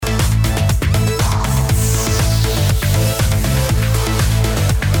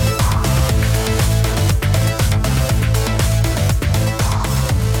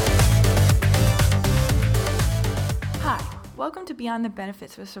Beyond the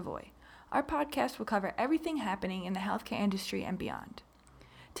Benefits with Savoy. Our podcast will cover everything happening in the healthcare industry and beyond.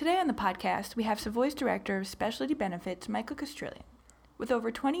 Today on the podcast, we have Savoy's Director of Specialty Benefits, Michael Castrillian. With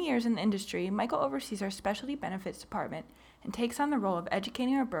over 20 years in the industry, Michael oversees our Specialty Benefits department and takes on the role of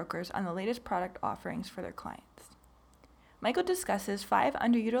educating our brokers on the latest product offerings for their clients. Michael discusses 5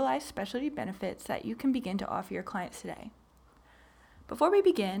 underutilized specialty benefits that you can begin to offer your clients today. Before we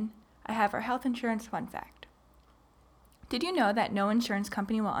begin, I have our health insurance fun fact. Did you know that no insurance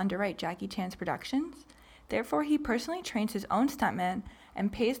company will underwrite Jackie Chan's productions? Therefore, he personally trains his own stuntmen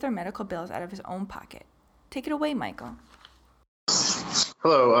and pays their medical bills out of his own pocket. Take it away, Michael.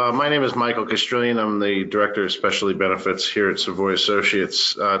 Hello, my name is Michael Castrillian. I'm the Director of Specialty Benefits here at Savoy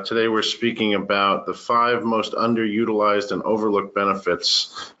Associates. Today we're speaking about the 5 most underutilized and overlooked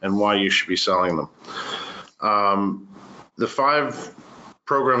benefits and why you should be selling them. The 5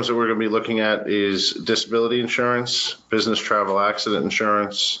 programs that we're going to be looking at is disability insurance, business travel accident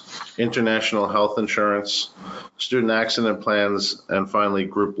insurance, international health insurance, student accident plans, and finally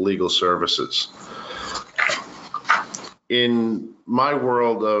group legal services. In my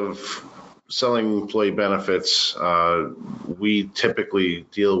world of selling employee benefits, we typically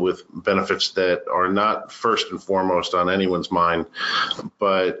deal with benefits that are not first and foremost on anyone's mind,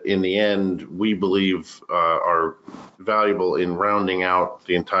 but in the end, we believe are valuable in rounding out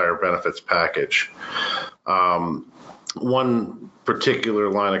the entire benefits package. One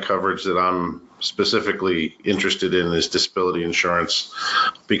particular line of coverage that I'm specifically interested in is disability insurance,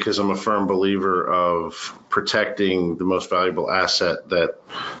 because I'm a firm believer of protecting the most valuable asset that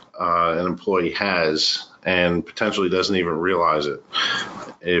an employee has and potentially doesn't even realize it.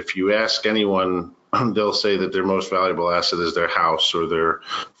 If you ask anyone, they'll say that their most valuable asset is their house or their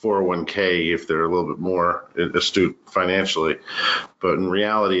 401k if they're a little bit more astute financially. But in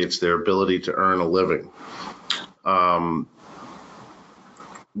reality, it's their ability to earn a living.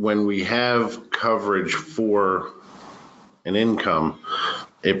 When we have coverage for an income,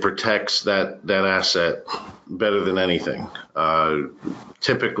 it protects that asset better than anything.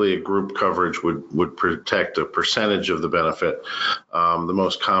 Typically, a group coverage would protect a percentage of the benefit, the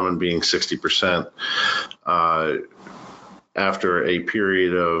most common being 60%, after a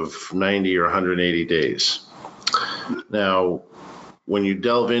period of 90 or 180 days. Now, when you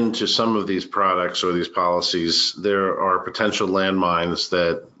delve into some of these products or these policies, there are potential landmines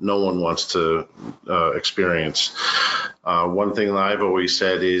that no one wants to experience. One thing that I've always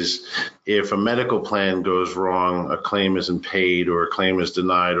said is if a medical plan goes wrong, a claim isn't paid or a claim is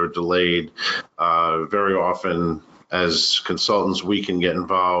denied or delayed, very often as consultants, we can get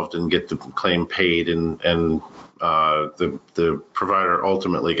involved and get the claim paid and the provider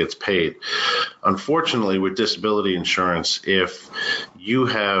ultimately gets paid. Unfortunately, with disability insurance, if you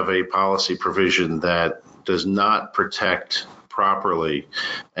have a policy provision that does not protect properly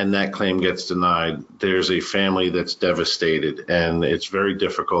and that claim gets denied, there's a family that's devastated and it's very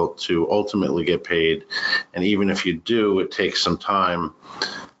difficult to ultimately get paid. And even if you do, it takes some time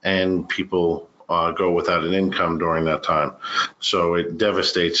and people go without an income during that time. So it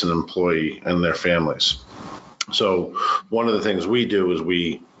devastates an employee and their families. So one of the things we do is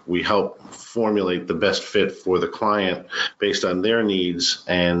we help formulate the best fit for the client based on their needs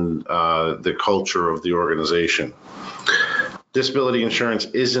and the culture of the organization. Disability insurance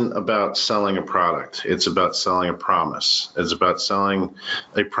isn't about selling a product. It's about selling a promise. It's about selling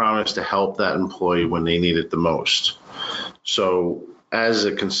a promise to help that employee when they need it the most. So as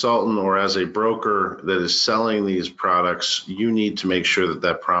a consultant or as a broker that is selling these products, you need to make sure that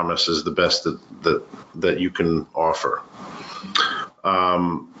that promise is the best that you can offer.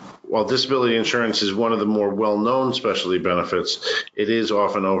 While disability insurance is one of the more well-known specialty benefits, it is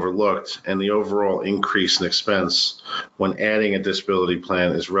often overlooked, and the overall increase in expense when adding a disability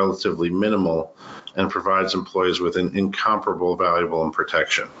plan is relatively minimal and provides employees with an incomparable value and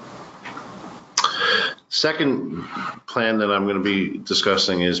protection. Second plan that I'm going to be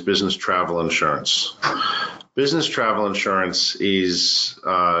discussing is business travel insurance. Business travel insurance is,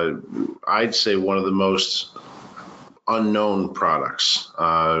 I'd say, one of the most unknown products.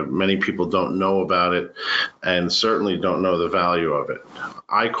 Many people don't know about it and certainly don't know the value of it.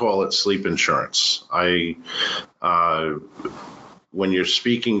 I call it sleep insurance. When you're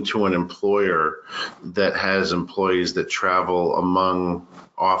speaking to an employer that has employees that travel among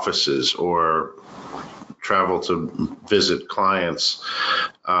offices or travel to visit clients,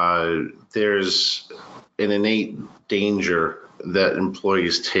 there's an innate danger that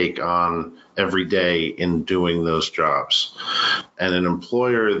employees take on every day in doing those jobs. And an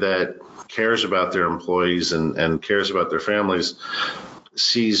employer that cares about their employees and cares about their families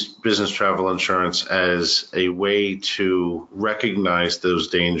sees business travel insurance as a way to recognize those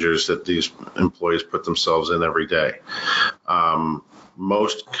dangers that these employees put themselves in every day.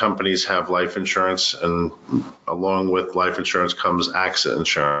 Most companies have life insurance, and along with life insurance comes accident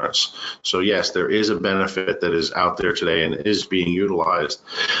insurance. So yes, there is a benefit that is out there today and is being utilized.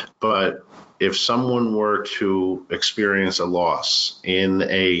 But if someone were to experience a loss in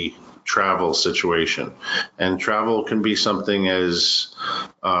a travel situation, and travel can be something as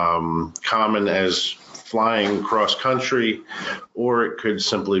common as flying cross country, or it could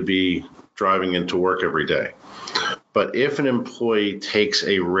simply be driving into work every day. But if an employee takes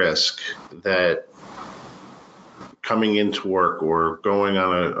a risk that coming into work or going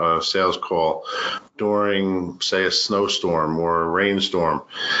on a sales call during, say, a snowstorm or a rainstorm,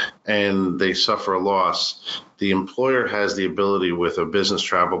 and they suffer a loss, the employer has the ability with a business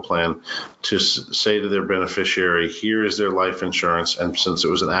travel plan to say to their beneficiary, here is their life insurance, and since it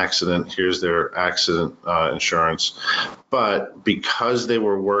was an accident, here's their accident insurance. But because they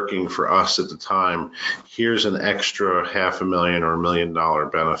were working for us at the time, here's an extra $500,000 or $1 million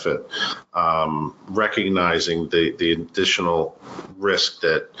benefit, recognizing the additional risk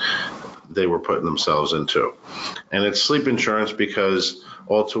that they were putting themselves into. And it's sleep insurance because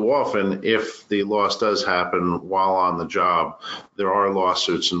all too often, if the loss does happen while on the job, there are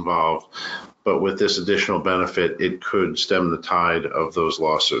lawsuits involved. But with this additional benefit, it could stem the tide of those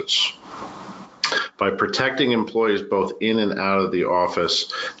lawsuits. By protecting employees both in and out of the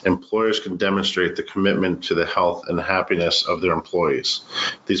office, employers can demonstrate the commitment to the health and happiness of their employees.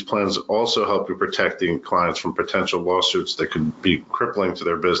 These plans also help you protect the clients from potential lawsuits that could be crippling to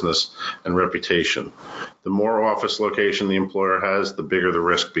their business and reputation. The more office location the employer has, the bigger the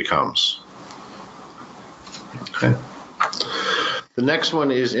risk becomes. Okay. The next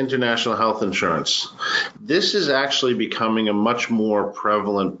one is international health insurance. This is actually becoming a much more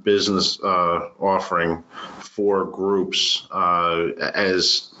prevalent business offering for groups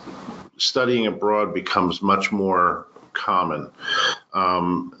as studying abroad becomes much more common.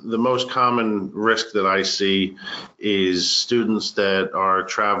 The most common risk that I see is students that are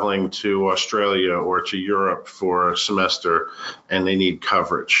traveling to Australia or to Europe for a semester and they need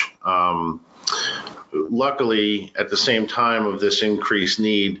coverage. Luckily, at the same time of this increased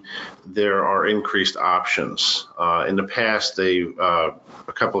need, there are increased options. In the past, a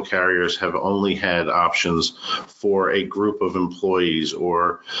couple of carriers have only had options for a group of employees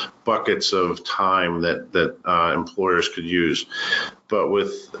or buckets of time that employers could use. But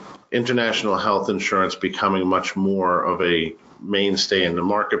with international health insurance becoming much more of a mainstay in the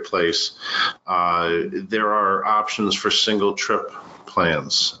marketplace, there are options for single trip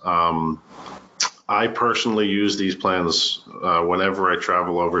plans. I personally use these plans whenever I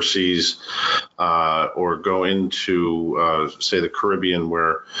travel overseas or go into, say, the Caribbean,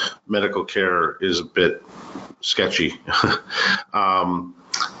 where medical care is a bit sketchy.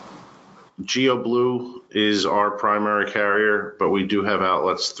 GeoBlue is our primary carrier, but we do have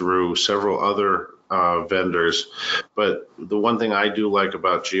outlets through several other vendors. But the one thing I do like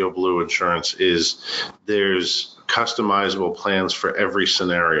about GeoBlue insurance is there's customizable plans for every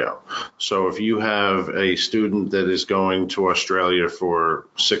scenario. So if you have a student that is going to Australia for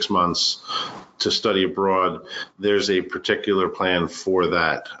 6 months to study abroad, there's a particular plan for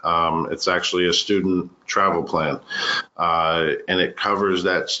that. It's actually a student travel plan, and it covers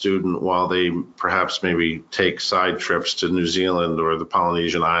that student while they perhaps maybe take side trips to New Zealand or the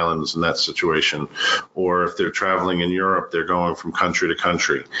Polynesian Islands in that situation, or if they're traveling in Europe, they're going from country to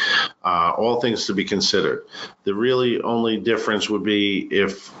country. All things to be considered. The really only difference would be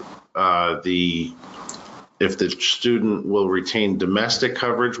if the student will retain domestic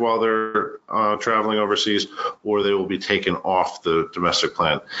coverage while they're traveling overseas, or they will be taken off the domestic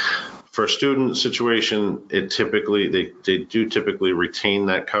plan. For a student situation, they do typically retain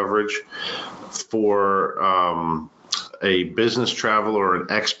that coverage. For a business traveler or an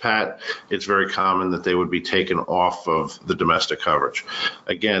expat, it's very common that they would be taken off of the domestic coverage.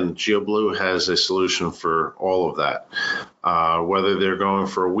 Again, GeoBlue has a solution for all of that. Whether they're going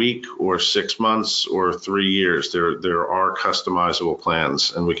for a week or 6 months or 3 years, there are customizable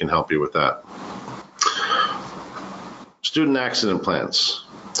plans, and we can help you with that. Student accident plans.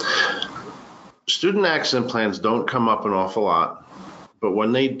 Student accident plans don't come up an awful lot. But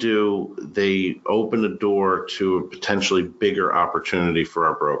when they do, they open the door to a potentially bigger opportunity for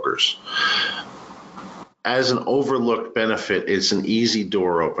our brokers. As an overlooked benefit, it's an easy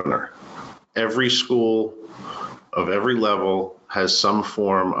door opener. Every school of every level has some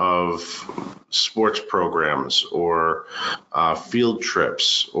form of sports programs or field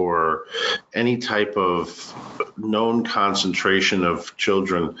trips or any type of known concentration of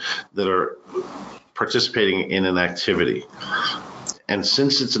children that are participating in an activity. And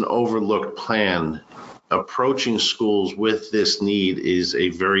since it's an overlooked plan, approaching schools with this need is a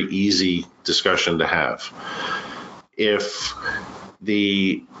very easy discussion to have. If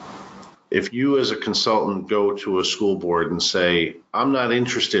you as a consultant go to a school board and say, I'm not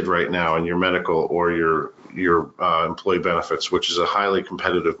interested right now in your medical or your employee benefits, which is a highly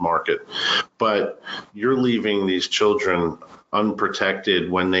competitive market, but you're leaving these children unprotected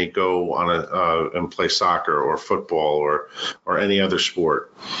when they go on and play soccer or football or any other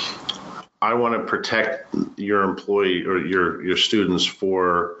sport. I want to protect your employee or your students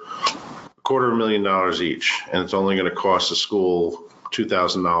for $250,000 each, and it's only going to cost the school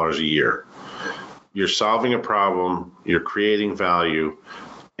 $2,000 a year. You're solving a problem, you're creating value,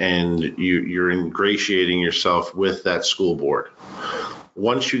 and you're ingratiating yourself with that school board.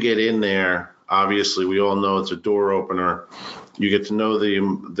 Once you get in there, obviously we all know it's a door opener. You get to know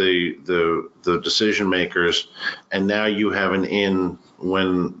the decision makers, and now you have an in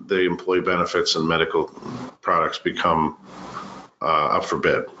when the employee benefits and medical products become up for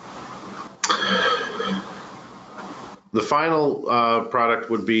bid. The final product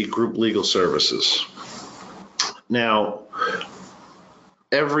would be group legal services. Now,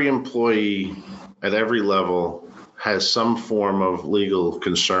 every employee at every level has some form of legal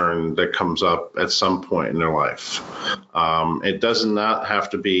concern that comes up at some point in their life. It does not have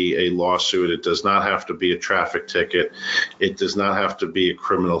to be a lawsuit. It does not have to be a traffic ticket. It does not have to be a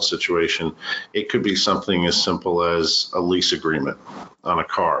criminal situation. It could be something as simple as a lease agreement on a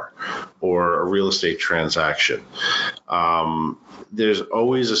car or a real estate transaction. There's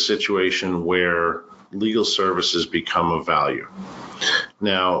always a situation where legal services become of value.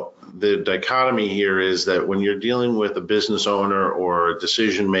 Now, the dichotomy here is that when you're dealing with a business owner or a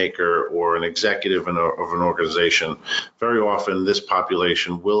decision maker or an executive of an organization, very often this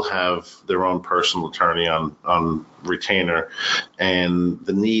population will have their own personal attorney on retainer, and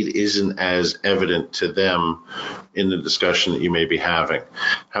the need isn't as evident to them in the discussion that you may be having.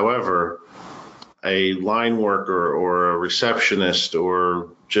 However, a line worker or a receptionist or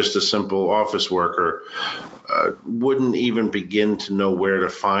just a simple office worker wouldn't even begin to know where to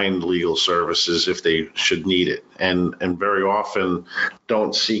find legal services if they should need it, and very often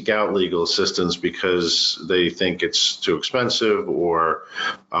don't seek out legal assistance because they think it's too expensive or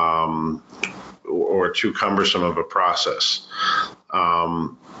too cumbersome of a process.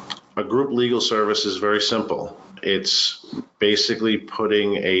 A group legal service is very simple. It's basically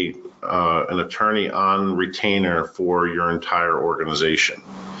putting an attorney on retainer for your entire organization.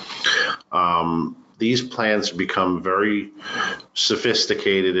 These plans become very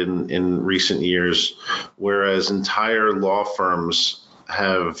sophisticated in recent years, whereas entire law firms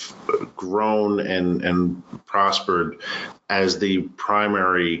have grown and prospered as the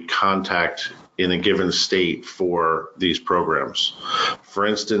primary contact in a given state for these programs. For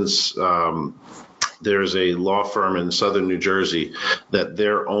instance, there's a law firm in southern New Jersey that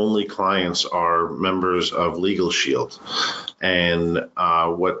their only clients are members of Legal Shield. And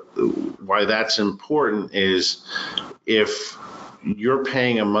why that's important is if you're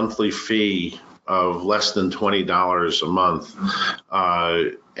paying a monthly fee of less than $20 a month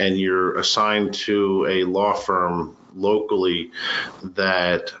and you're assigned to a law firm locally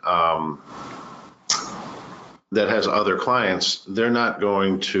that has other clients, they're not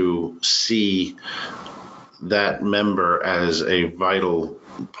going to see that member as a vital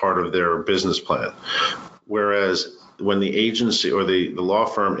part of their business plan. Whereas when the agency or the law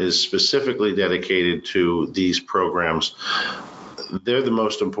firm is specifically dedicated to these programs, they're the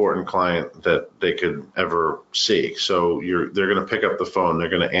most important client that they could ever see. So they're going to pick up the phone, they're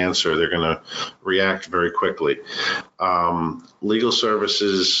going to answer, they're going to react very quickly. Legal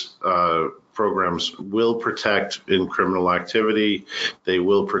services programs will protect in criminal activity. They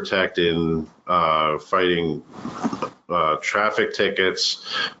will protect in fighting traffic tickets,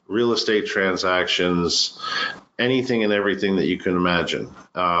 real estate transactions, anything and everything that you can imagine.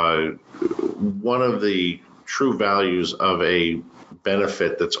 One of the true values of a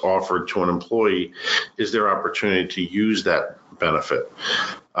benefit that's offered to an employee is their opportunity to use that benefit.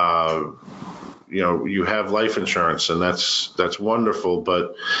 You have life insurance, and that's wonderful,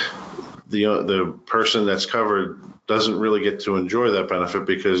 but the person that's covered doesn't really get to enjoy that benefit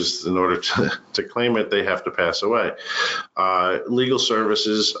because in order to claim it, they have to pass away. Legal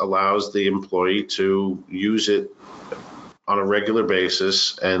services allows the employee to use it on a regular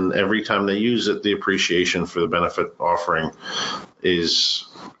basis, and every time they use it, the appreciation for the benefit offering is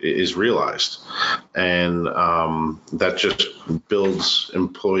realized, and that just builds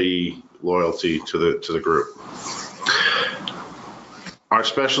employee loyalty to the group. Our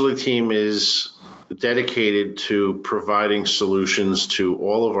specialty team is dedicated to providing solutions to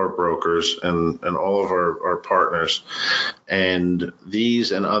all of our brokers and all of our partners. And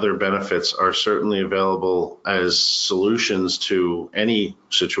these and other benefits are certainly available as solutions to any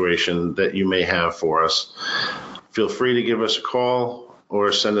situation that you may have for us. Feel free to give us a call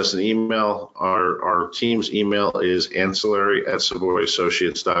or send us an email. Our team's email is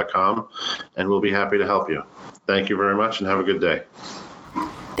ancillary@savoyassociates.com, and we'll be happy to help you. Thank you very much and have a good day.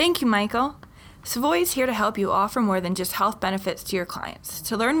 Thank you, Michael. Savoy is here to help you offer more than just health benefits to your clients.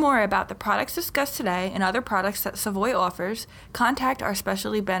 To learn more about the products discussed today and other products that Savoy offers, contact our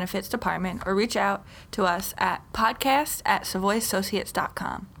Specialty Benefits Department or reach out to us at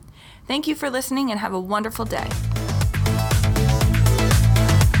podcast@savoyassociates.com. Thank you for listening and have a wonderful day.